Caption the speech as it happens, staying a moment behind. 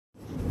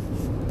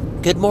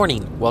Good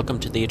morning. Welcome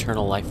to the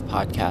Eternal Life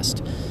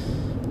Podcast.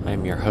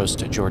 I'm your host,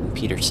 Jordan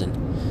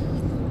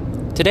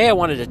Peterson. Today I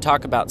wanted to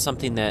talk about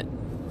something that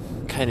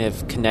kind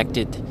of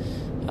connected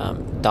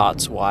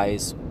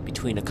dots-wise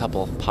between a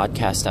couple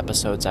podcast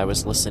episodes I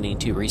was listening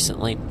to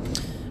recently.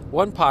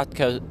 One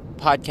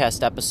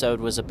podcast episode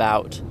was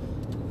about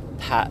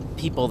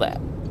people that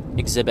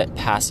exhibit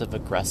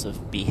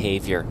passive-aggressive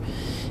behavior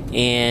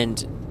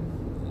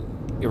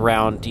and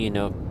around,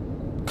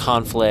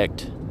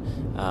 conflict,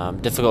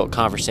 difficult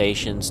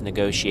conversations,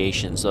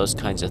 negotiations, those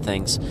kinds of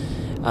things.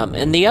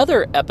 And the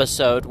other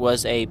episode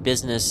was a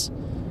business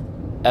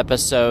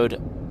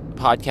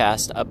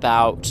podcast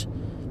about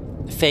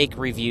fake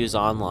reviews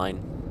online.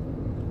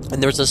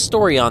 And there's a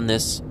story on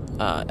this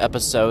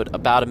episode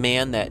about a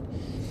man that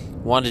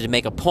wanted to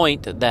make a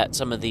point that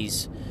some of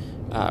these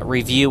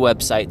review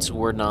websites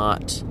were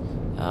not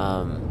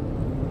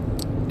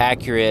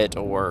accurate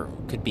or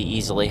could be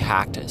easily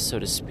hacked, so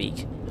to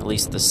speak. At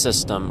least the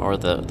system or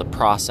the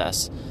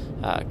process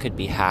could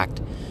be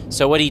hacked.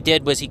 So what he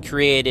did was he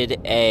created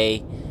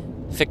a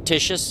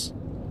fictitious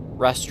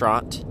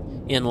restaurant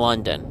in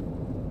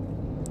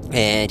London,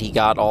 and he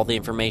got all the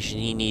information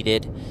he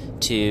needed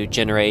to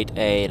generate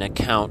an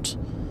account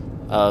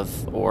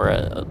or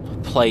a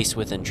place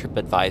within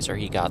TripAdvisor.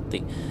 He got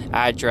the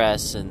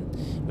address, and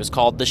it was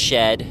called The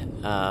Shed.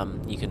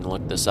 You can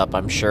look this up,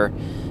 I'm sure.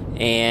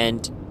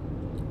 And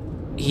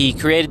he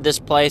created this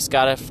place,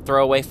 got a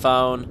throwaway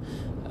phone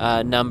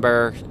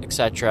number,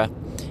 etc.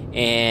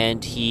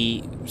 And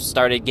he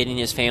started getting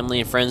his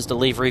family and friends to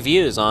leave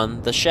reviews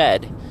on The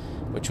Shed,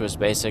 which was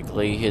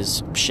basically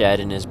his shed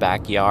in his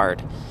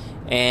backyard.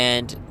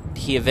 And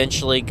he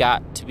eventually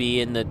got to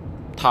be in the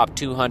top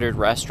 200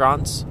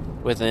 restaurants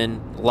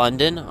within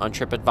London on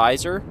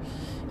TripAdvisor,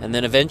 and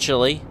then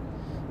eventually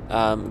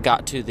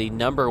got to the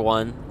number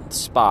one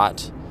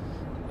spot,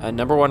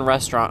 number one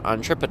restaurant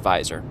on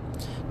TripAdvisor.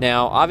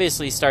 Now,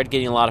 obviously, he started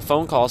getting a lot of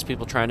phone calls,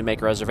 people trying to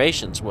make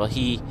reservations. Well,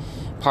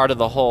 part of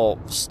the whole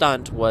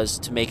stunt was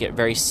to make it a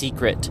very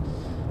secret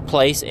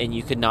place, and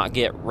you could not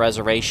get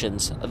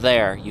reservations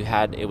there.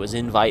 It was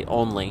invite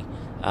only,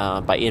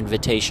 by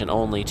invitation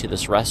only to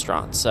this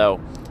restaurant. So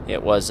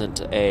it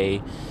wasn't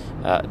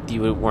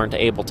you weren't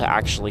able to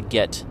actually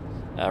get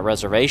a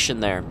reservation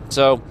there.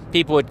 So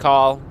people would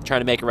call,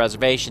 trying to make a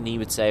reservation. He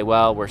would say,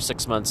 well, we're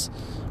 6 months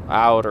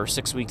out or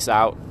 6 weeks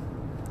out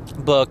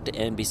booked,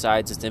 and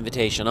besides, it's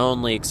invitation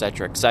only,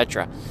 etc.,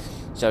 etc.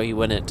 So he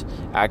wouldn't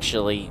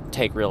actually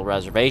take real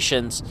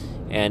reservations,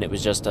 and it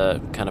was just a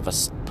kind of a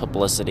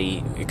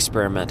publicity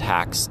experiment,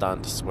 hack,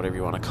 stunt, whatever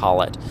you want to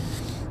call it.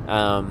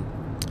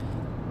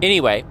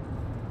 Anyway,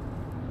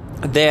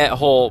 that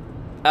whole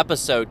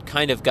episode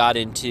kind of got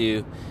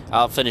into,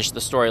 I'll finish the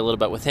story a little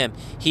bit with him.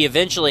 He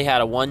eventually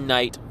had a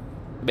one-night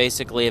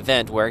basically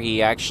event where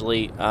he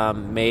actually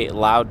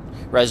allowed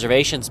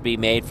reservations to be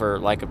made for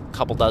like a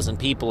couple dozen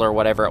people or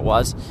whatever it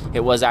was. It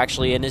was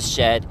actually in his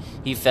shed.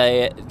 He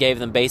gave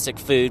them basic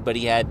food, but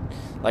he had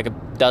like a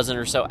dozen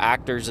or so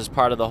actors as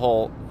part of the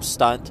whole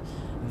stunt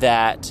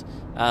that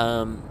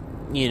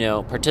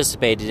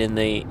participated in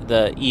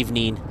the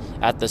evening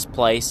at this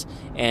place.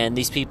 And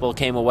these people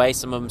came away,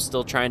 some of them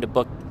still trying to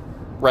book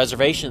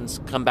reservations,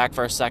 come back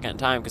for a second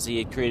time because he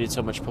had created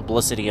so much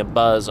publicity and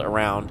buzz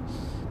around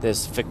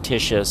this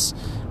fictitious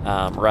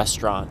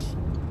restaurant,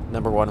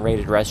 number one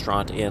rated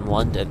restaurant in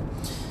London.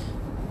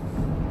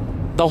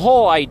 The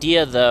whole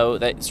idea, though,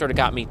 that sort of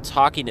got me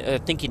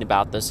thinking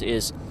about this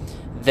is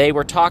they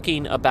were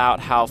talking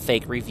about how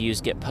fake reviews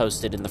get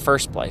posted in the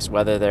first place,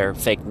 whether they're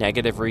fake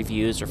negative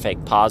reviews or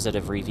fake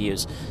positive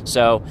reviews.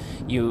 So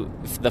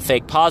the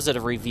fake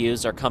positive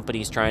reviews are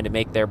companies trying to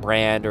make their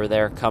brand or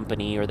their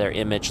company or their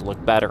image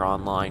look better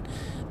online.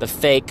 The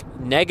fake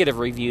negative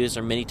reviews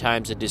are many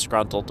times a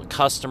disgruntled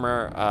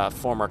customer,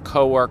 former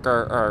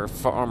coworker, or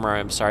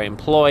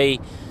employee,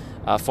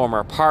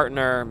 former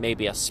partner,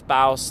 maybe a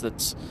spouse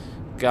that's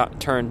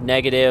turned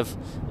negative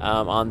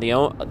on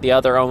the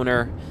other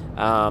owner,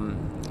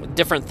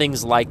 different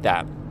things like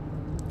that.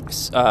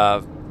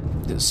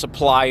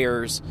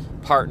 Suppliers,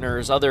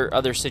 partners,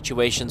 other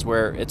situations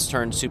where it's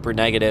turned super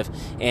negative,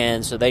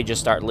 and so they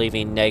just start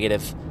leaving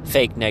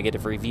fake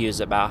negative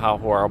reviews about how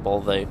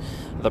horrible the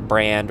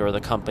brand or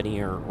the company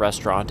or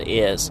restaurant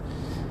is.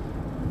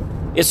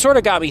 It sort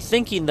of got me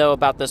thinking, though,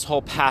 about this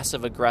whole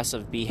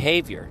passive-aggressive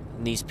behavior.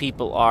 And these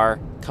people are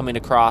coming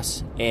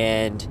across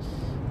and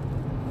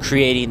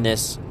creating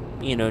this,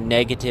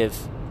 negative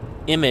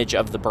image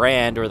of the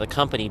brand or the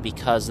company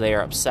because they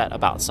are upset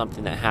about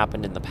something that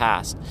happened in the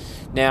past.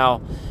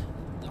 Now,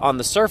 on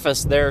the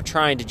surface, they're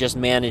trying to just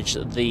manage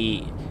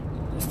the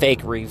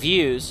fake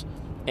reviews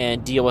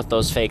and deal with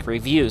those fake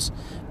reviews.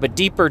 But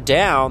deeper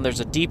down, there's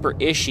a deeper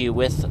issue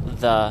with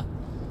the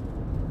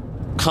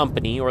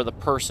company or the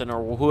person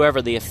or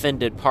whoever the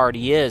offended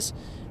party is,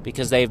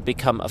 because they've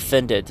become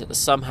offended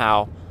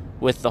somehow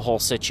with the whole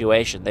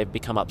situation. They've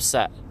become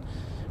upset.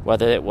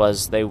 Whether it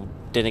was they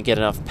didn't get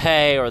enough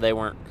pay or they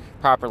weren't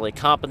properly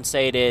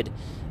compensated,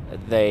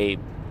 they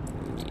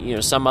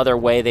some other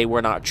way they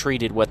were not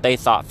treated what they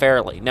thought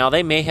fairly. Now,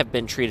 they may have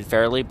been treated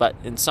fairly, but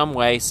in some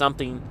way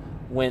something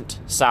went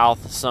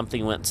south,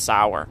 something went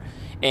sour.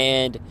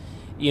 And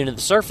the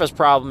surface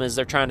problem is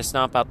they're trying to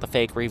stomp out the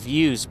fake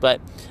reviews, but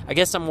I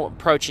guess I'm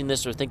approaching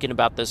this or thinking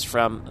about this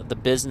from the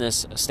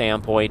business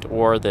standpoint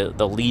or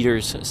the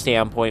leader's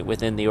standpoint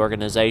within the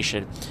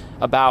organization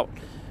about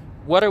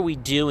what are we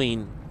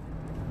doing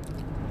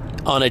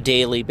on a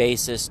daily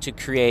basis to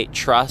create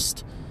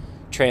trust,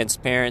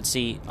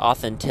 transparency,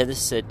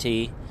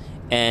 authenticity,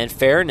 and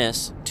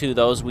fairness to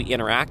those we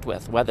interact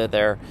with, whether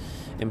they're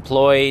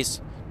employees,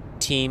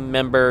 team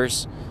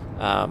members,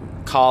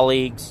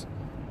 colleagues,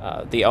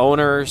 the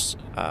owners,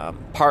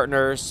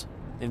 partners,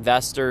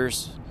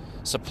 investors,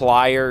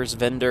 suppliers,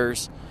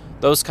 vendors,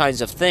 those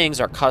kinds of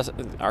things, our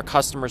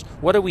customers.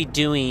 What are we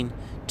doing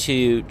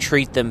to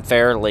treat them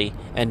fairly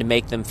and to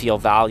make them feel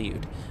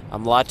valued? A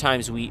lot of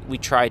times we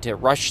try to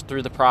rush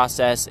through the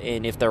process,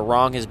 and if their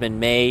wrong has been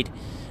made,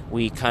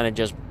 we kind of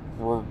just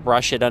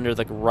brush it under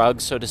the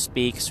rug, so to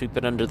speak, sweep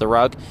it under the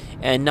rug,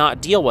 and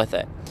not deal with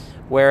it.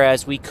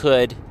 Whereas we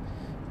could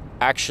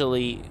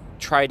actually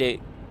try to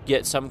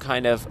get some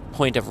kind of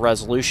point of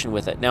resolution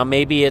with it. Now,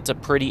 maybe it's a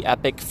pretty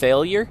epic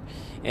failure,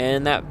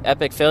 and that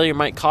epic failure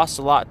might cost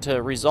a lot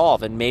to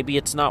resolve, and maybe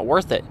it's not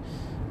worth it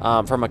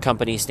from a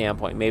company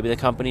standpoint. Maybe the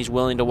company's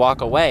willing to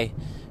walk away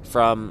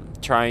from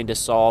trying to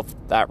solve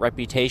that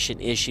reputation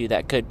issue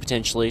that could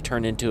potentially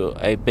turn into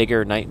a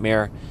bigger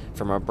nightmare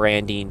from a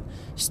branding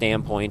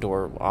standpoint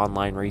or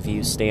online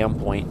review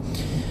standpoint.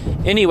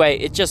 Anyway,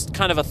 it's just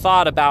kind of a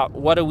thought about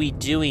what are we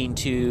doing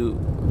to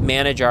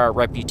manage our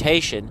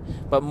reputation,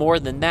 but more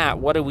than that,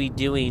 what are we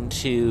doing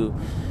to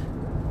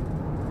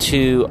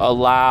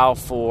allow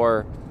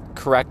for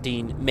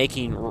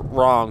making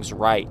wrongs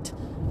right?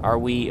 Are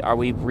we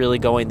really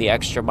going the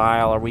extra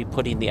mile? Are we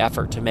putting the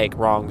effort to make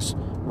wrongs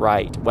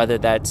right? Whether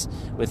that's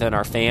within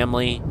our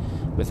family,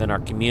 within our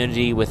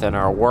community, within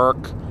our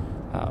work,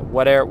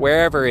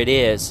 wherever it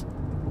is,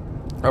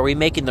 are we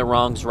making the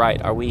wrongs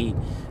right? Are we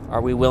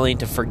willing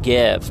to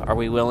forgive? Are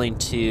we willing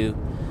to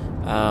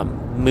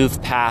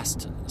move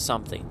past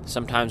something?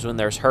 Sometimes when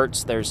there's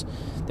hurts, there's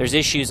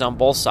issues on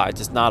both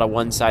sides. It's not a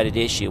one-sided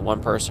issue.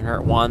 One person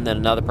hurt one, then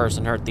another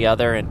person hurt the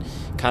other, and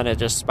kind of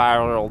just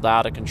spiraled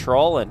out of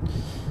control, and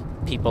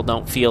people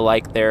don't feel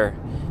like they're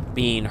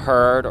being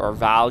heard or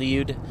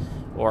valued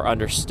or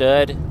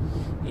understood,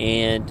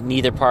 and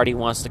neither party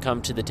wants to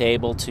come to the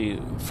table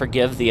to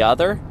forgive the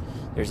other.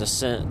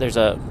 There's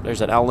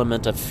an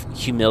element of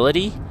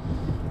humility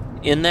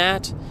in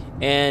that,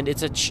 and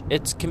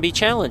it can be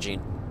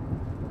challenging.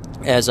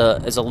 As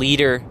a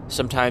leader,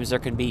 sometimes there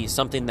can be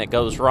something that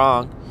goes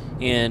wrong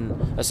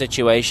in a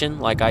situation.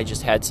 Like I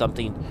just had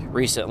something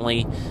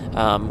recently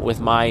with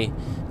my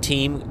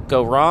team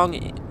go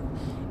wrong,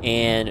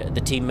 and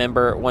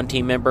one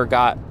team member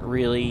got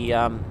really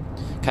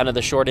kind of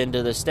the short end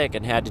of the stick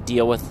and had to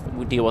deal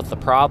with the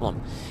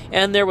problem.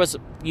 And there was,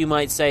 you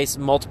might say,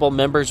 multiple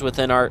members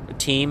within our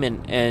team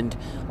and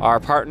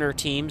our partner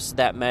teams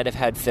that might have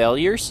had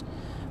failures.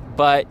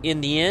 But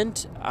in the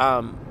end,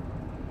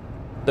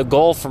 the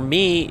goal for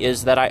me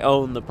is that I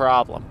own the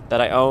problem,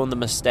 that I own the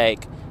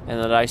mistake,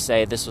 and that I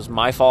say this was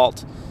my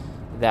fault,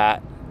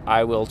 that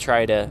I will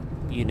try to,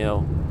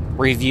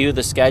 review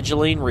the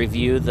scheduling,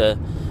 review the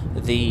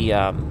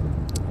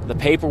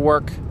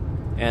paperwork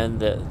and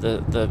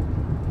the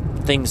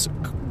things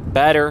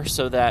better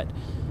so that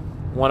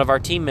one of our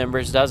team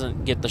members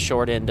doesn't get the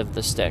short end of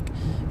the stick.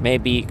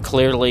 Maybe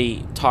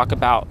clearly talk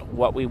about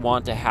what we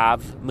want to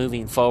have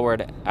moving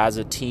forward as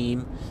a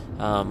team,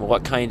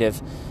 what kind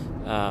of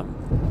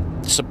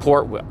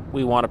support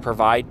we want to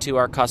provide to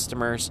our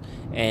customers,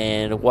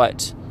 and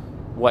what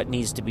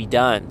needs to be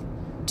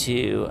done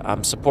to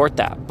support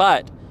that.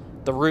 But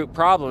the root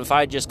problem, if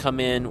I just come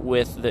in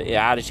with the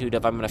attitude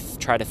of I'm going to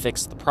try to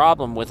fix the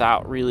problem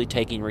without really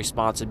taking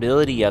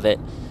responsibility of it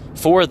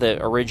for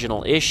the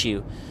original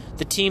issue,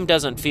 the team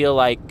doesn't feel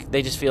like,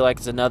 they just feel like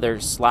it's another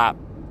slap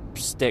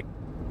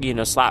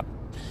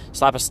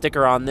a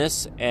sticker on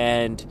this,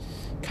 and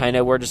kind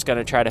of we're just going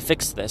to try to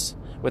fix this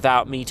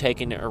without me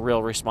taking a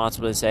real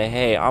responsibility and say,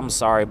 hey, I'm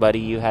sorry, buddy,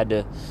 you had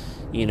to,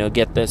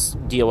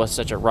 deal with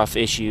such a rough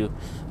issue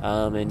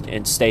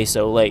and stay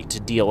so late to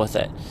deal with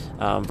it,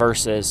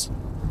 versus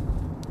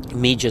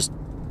me just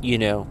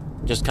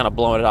kind of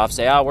blowing it off,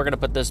 say, oh, we're going to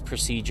put this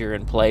procedure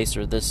in place,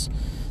 or this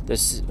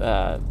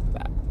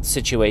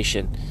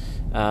situation,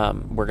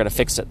 we're going to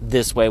fix it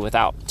this way,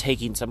 without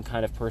taking some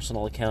kind of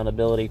personal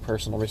accountability,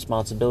 personal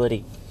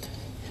responsibility.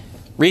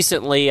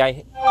 Recently,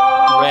 I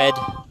read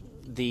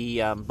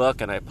the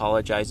book, and I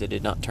apologize, I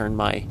did not turn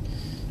my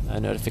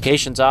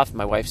notifications off.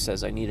 My wife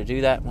says I need to do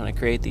that when I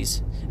create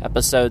these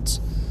episodes.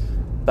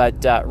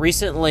 But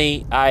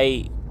recently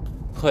I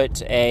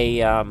had a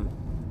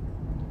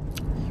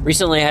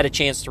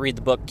chance to read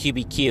the book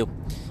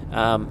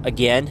QBQ.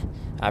 Again,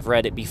 I've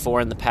read it before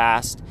in the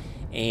past,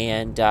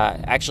 and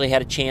actually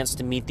had a chance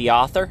to meet the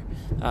author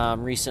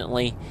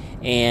recently.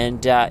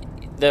 And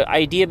the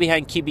idea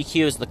behind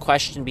QBQ is the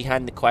question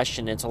behind the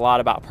question. It's a lot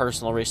about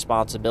personal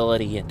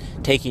responsibility and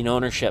taking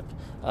ownership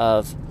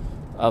of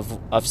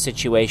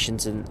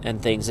situations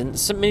and things. And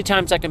so many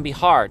times that can be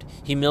hard.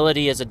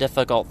 Humility is a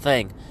difficult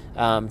thing.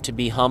 To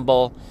be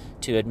humble,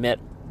 to admit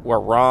we're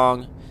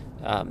wrong,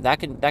 that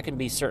can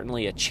be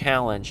certainly a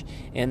challenge.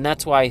 And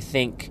that's why I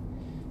think,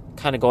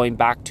 kind of going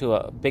back to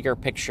a bigger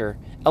picture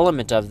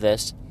element of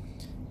this,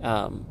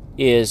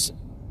 is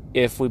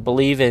if we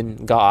believe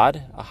in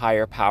God, a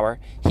higher power,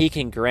 He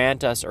can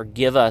grant us or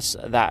give us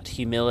that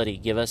humility,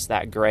 give us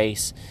that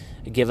grace,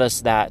 give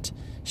us that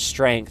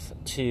strength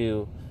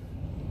to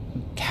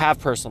have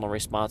personal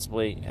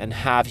responsibility and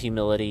have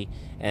humility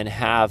and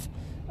have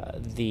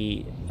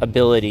the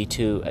ability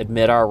to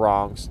admit our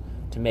wrongs,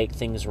 to make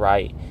things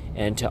right,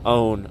 and to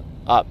own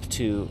up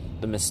to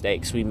the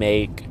mistakes we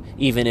make,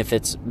 even if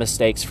it's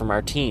mistakes from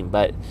our team,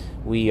 but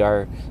we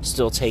are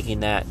still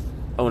taking that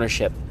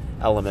ownership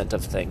element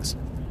of things.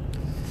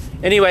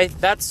 Anyway,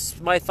 that's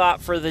my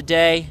thought for the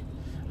day.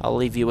 I'll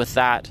leave you with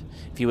that.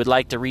 If you would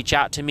like to reach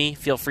out to me,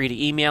 feel free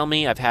to email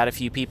me. I've had a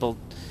few people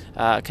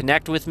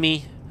connect with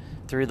me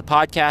through the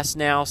podcast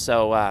now,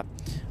 so I'd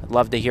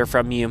love to hear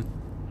from you.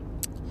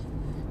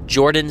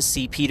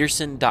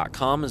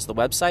 JordanCpeterson.com is the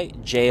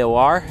website,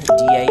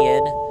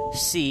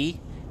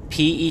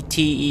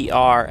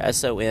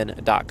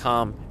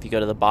 JordanCpeterson.com. If you go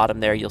to the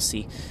bottom there, you'll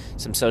see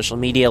some social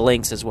media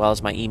links as well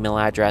as my email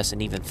address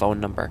and even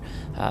phone number.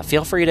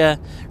 Feel free to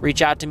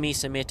reach out to me,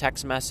 send me a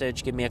text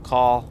message, give me a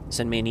call,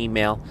 send me an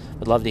email.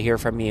 Would love to hear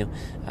from you.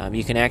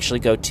 You can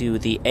actually go to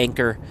the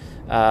Anchor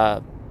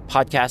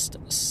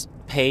podcast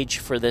page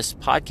for this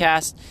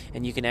podcast,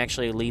 and you can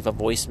actually leave a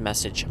voice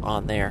message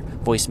on there,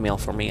 voicemail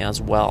for me as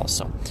well.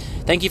 So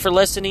thank you for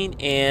listening,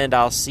 and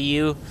I'll see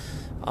you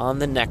on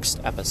the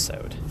next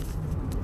episode.